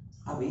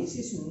 ఆ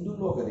వేసేసి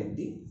హిందువుల్లో ఒక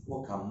రెడ్డి,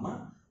 ఒక అమ్మ,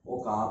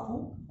 ఒక ఆపు,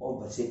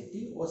 ఒక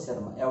శెట్టి, ఓ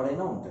శర్మ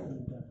ఎవడైనా ఉంటాడు.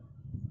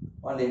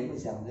 వాళ్ళు ఏంటి, మీ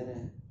శర్మ గారా,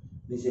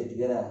 మీ శెట్టి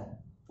గారా,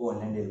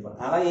 పోన్లండి వెళ్ళిపోయి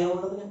అలా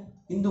ఏముండదు.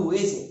 హిందువు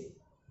వేసే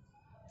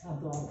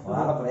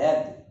వాళ్ళ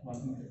ప్రయారిటీ.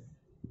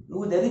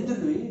 నువ్వు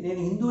దరిద్రుడివి, నేను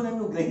హిందువులని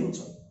నువ్వు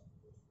గ్రహించవు,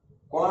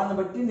 కులాన్ని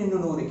బట్టి నిన్ను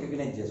నువ్వు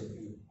రికగ్నైజ్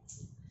చేసుకుంటావు.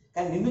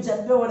 కానీ నిన్ను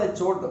చంపేవాడు అది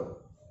చూడడం.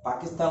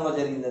 పాకిస్తాన్లో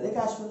జరిగింది అదే,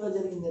 కాశ్మీర్లో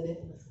జరిగింది అదే.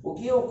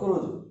 ఒకే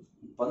ఒక్కరోజు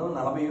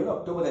 1947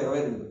 అక్టోబర్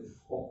 22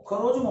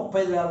 ఒక్కరోజు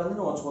 35,000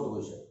 మందిని ఓచుకోతూ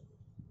వచ్చారు.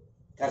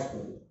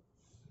 కాశ్మీర్లో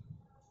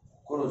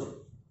ఒక్కో రోజు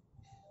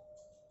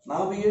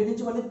 47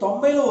 నుంచి మళ్ళీ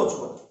 90లో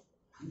వచ్చుకోవాలి.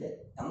 అంటే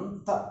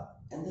ఎంత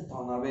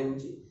 40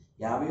 నుంచి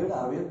 57,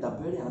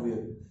 67,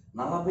 77,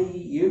 87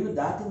 47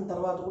 దాటిన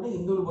తర్వాత కూడా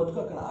హిందువుల బతుకు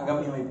అక్కడ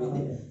అగమ్యం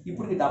అయిపోయింది.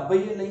 ఇప్పటికి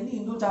 70 ఏళ్ళు అయింది,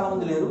 హిందువులు చాలా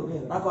మంది లేరు.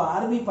 నాకు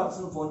ఆర్మీ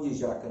పర్సన్ ఫోన్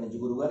చేశారు అక్కడి నుంచి,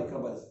 గురుగారు ఇక్కడ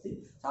పరిస్థితి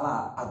చాలా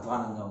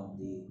అధ్వానంగా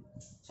ఉంది,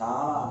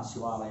 చాలా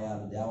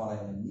శివాలయాలు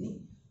దేవాలయాలన్నీ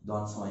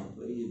ధ్వంసం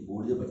అయిపోయి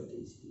బూడిద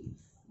పట్టేసి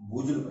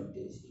బూజులు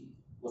పట్టేసి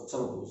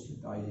ఉచ్చలు పోసి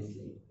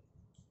టాయిలెట్లు అయిపోయి.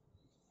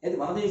 అది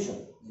మన దేశం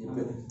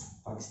చెప్పేది,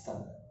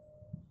 పాకిస్తాన్.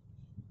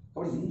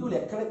 కాబట్టి హిందువులు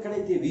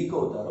ఎక్కడెక్కడైతే వీక్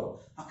అవుతారో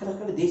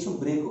అక్కడక్కడ దేశం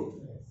బ్రేక్ అవుతుంది.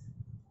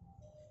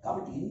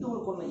 కాబట్టి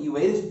హిందువులకున్న ఈ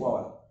వైరస్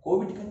పోవాలి.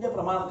 కోవిడ్ కంటే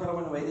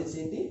ప్రమాదకరమైన వైరస్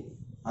ఏంటి?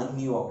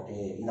 అన్నీ ఒకటే.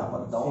 ఇది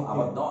అబద్ధం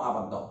అబద్ధం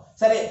అబద్ధం.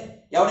 సరే,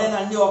 ఎవరైనా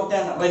అన్నీ ఒకటే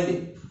అన్న రండి,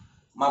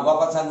 మా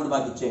గోపాల స్వామి గుడి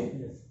మాకు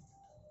ఇచ్చేయండి.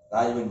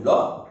 రాజమండ్రిలో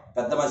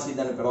పెద్ద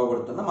మసీద్ అని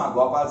పిలువబడుతున్న మా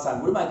గోపాల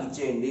స్వామి గుడి మాకు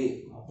ఇచ్చేయండి.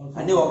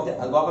 అన్నీ ఒకటే.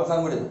 అది గోపాల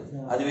స్వామి గుడి,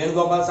 అది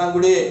వేణుగోపాల స్వామి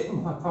గుడి,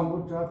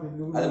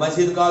 అది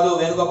మసీదు కాదు,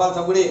 వేణుగోపాల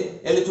స్వామి గుడి.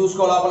 వెళ్ళి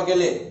చూసుకో, లోపలికి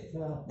వెళ్ళి.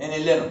 నేను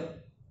వెళ్ళాను,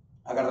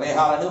 అక్కడ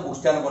రేహాలని బుక్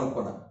స్టాండ్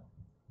కొనుక్కున్నా.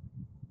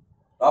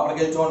 లోపలికి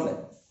వెళ్ళి చూడండి,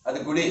 అది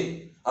గుడి.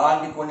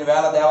 అలాంటి కొన్ని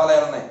వేల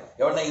దేవాలయాలు ఉన్నాయి.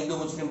 ఎవరైనా హిందూ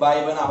ముస్లిం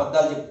బాయి పైన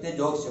అబద్ధాలు చెప్తే,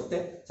 జోక్స్ చెప్తే,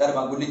 సరే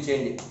మా గుడి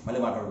ఇచ్చేయండి, మళ్ళీ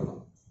మాట్లాడుకుందాం.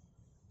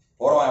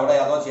 పూర్వం ఎవడో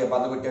ఏదో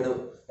బద్దలు పెట్టాడు,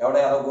 ఎవడో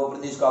ఏదో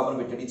గోపురం తీసి కాపురం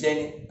పెట్టాడు,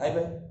 ఇచ్చేయండి,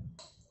 అయిపోయి.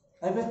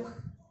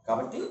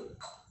 కాబట్టి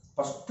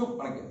ఫస్ట్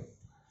మనకి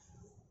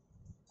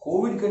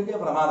కోవిడ్ కంటే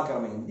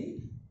ప్రమాదకరమైంది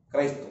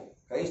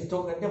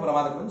క్రైస్తవం కంటే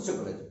ప్రమాదకరమైంది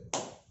సెక్యులరిజం.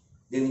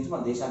 దీని నుంచి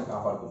మన దేశాన్ని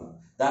కాపాడుకున్నాం.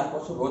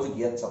 దానికోసం రోజు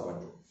గీత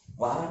చదవండి.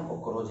 వారానికి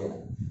ఒక్క రోజైనా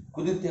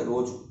కుదిరితే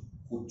రోజు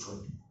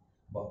కూర్చోండి.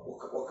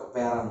 ఒక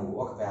పేరా నువ్వు,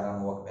 ఒక పేరా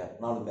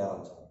 4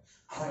 పేరాలు చదవండి.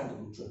 అరగంట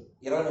కూర్చోండి,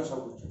 20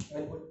 నిమిషాలు కూర్చోండి,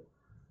 అయిపోయి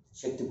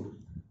శక్తి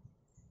పుడుతుంది.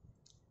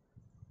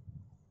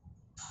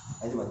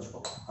 అది మర్చిపో.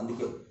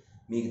 అందుకే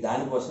మీకు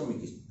దానికోసం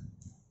మీకు ఇస్తుంది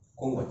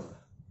కుంగుబట్టి.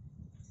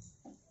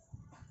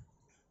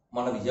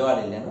 మొన్న విజయవాడ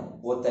వెళ్ళాను.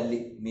 ఓ తల్లి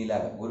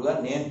మీలాగా,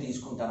 గురుగారు నేను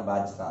తీసుకుంటాను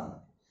బాధ్యత అన్న.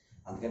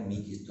 అందుకని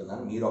మీకు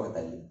ఇస్తున్నాను, మీరు ఒక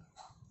తల్లి.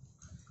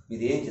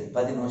 మీరు ఏం చేస్తారు?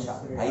 10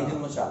 నిమిషాలు 5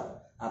 నిమిషాలు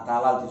ఆ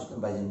తాళాలు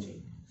తీసుకుని భజన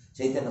చేయండి.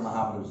 చైతన్య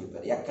మహాప్రభు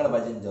చెప్పారు, ఎక్కడ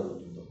భజన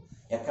జరుగుతుందో,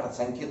 ఎక్కడ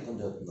సంకీర్తన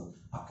జరుగుతుందో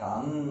అక్కడ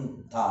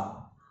అంతా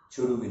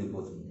చెడు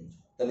వెళ్ళిపోతుంది.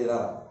 తల్లి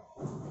రారా,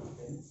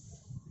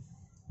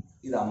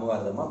 ఇది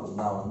అమ్మవారిదమ్మ,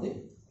 బృందావనం ఉంది,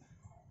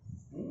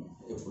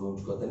 ఎప్పుడు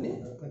ఉంచుకో తల్లి.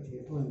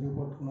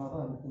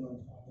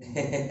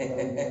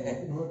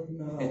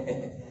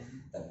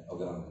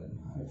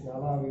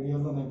 చాలా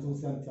వీడియోలో నేను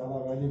చూశాను, చాలా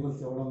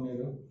వాల్యుబుల్స్ ఇవ్వడం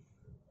మీరు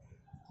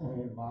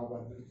బాగా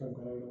అదృష్టం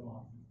కలగడం.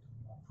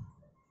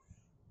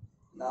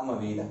 అమ్మ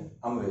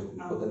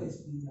వేసుకుంటుంది.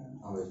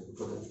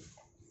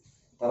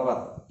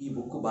 తర్వాత ఈ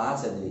బుక్ బాగా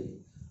చదివి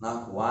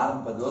నాకు వారం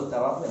 10 రోజుల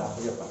తర్వాత మీరు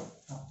అప్పచెప్పాలి.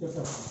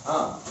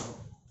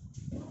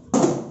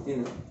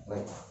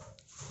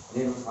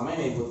 నేను సమయం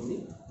అయిపోతుంది,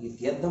 ఈ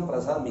తీర్థం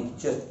ప్రసాదం మీకు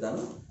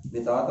ఇచ్చేస్తున్నాను. మీ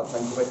తర్వాత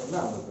పంచిపెట్టిన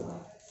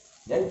అనుకుంటున్నాను.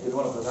 జై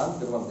తిరుమల ప్రసాదం,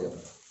 తిరుమల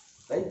తీర్థం.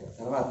 రైట్.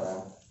 తర్వాత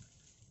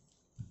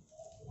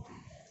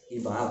ఈ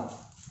మాల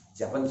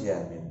జపం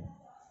చేయాలి మేము,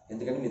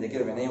 ఎందుకంటే మీ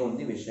దగ్గర వినయం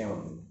ఉంది, విషయం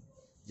ఉంది.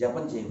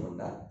 జపం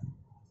చేయకుండా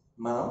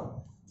మనం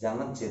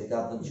జన్మం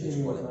చరితార్థం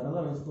చేసుకోలేము.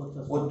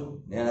 వద్దు,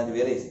 నేను అది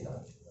వేరే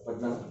ఇస్తాను.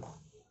 పట్టినాను.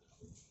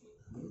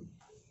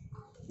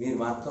 మీరు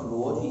మాత్రం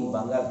రోజు ఈ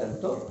బంగారు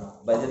తల్లితో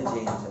భజన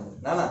చేయించండి.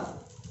 నానా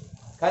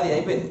ఖాళీ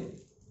అయిపోయింది.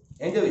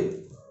 ఏంటివి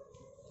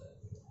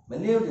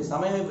మళ్ళీ ఏమిటి?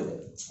 సమయం అయిపోయింది,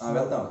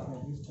 వెళ్తాం.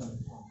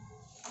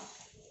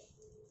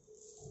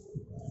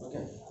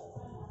 ఓకే.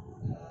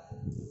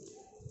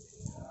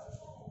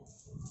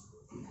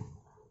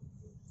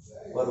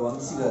 వారు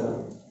వంశీ గారు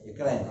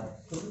ఇక్కడ ఆయన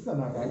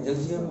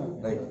తెలుసు.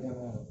 రైట్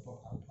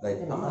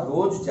రైట్ అమ్మ,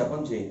 రోజు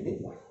జపం చేయండి.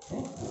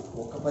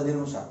 ఒక 10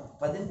 నిమిషాలు,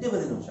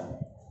 10 నిమిషాలు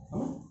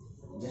అమ్మ.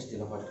 జస్ట్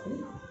ఇలా పట్టుకుని,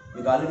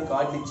 మీకు ఆల్రెడీ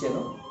కార్డులు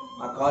ఇచ్చాను.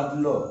 ఆ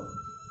కార్డుల్లో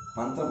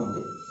మంత్రం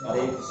ఉంది,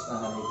 హరే కృష్ణ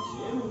హరే కృష్ణ.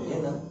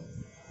 ఏనా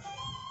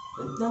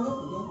వెళ్తున్నాగా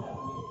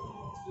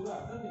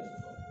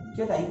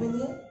ఇంకేట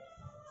అయిపోయింది.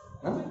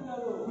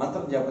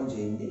 మంత్రం జపం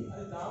చేయండి.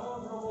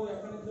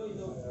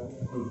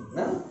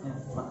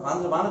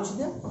 అందులో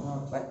మానొచ్చిందా?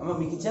 అమ్మ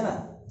మీకు ఇచ్చానా?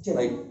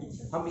 రైట్.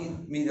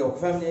 మీది ఒక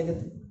ఫ్యామిలీ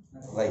కదా?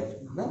 రైట్.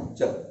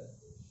 చలో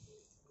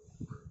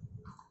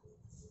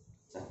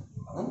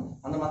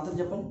అన్న మంత్రం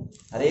చెప్పండి.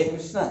 హరే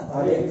కృష్ణ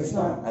హరే కృష్ణ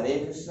హరే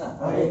కృష్ణ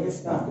హరే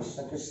కృష్ణ కృష్ణ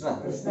కృష్ణ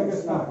కృష్ణ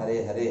కృష్ణ హరే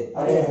హరే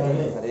హరే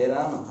హరే హరే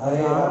రామ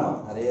హరే రామ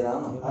హరే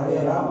రామ హరే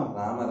రామ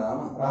రామ రామ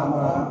రామ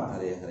రామ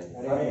హరే హరే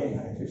హరే.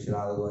 శ్రీ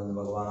రాఘవేంద్ర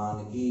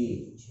భగవానికి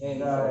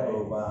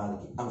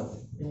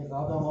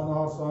రాధా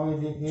మనోహర్ స్వామి.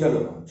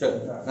 చలో చలో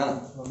నాన్న,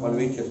 వాళ్ళు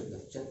వెయిట్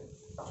చేస్తున్నారు.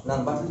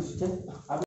 నన్ను బట్టలు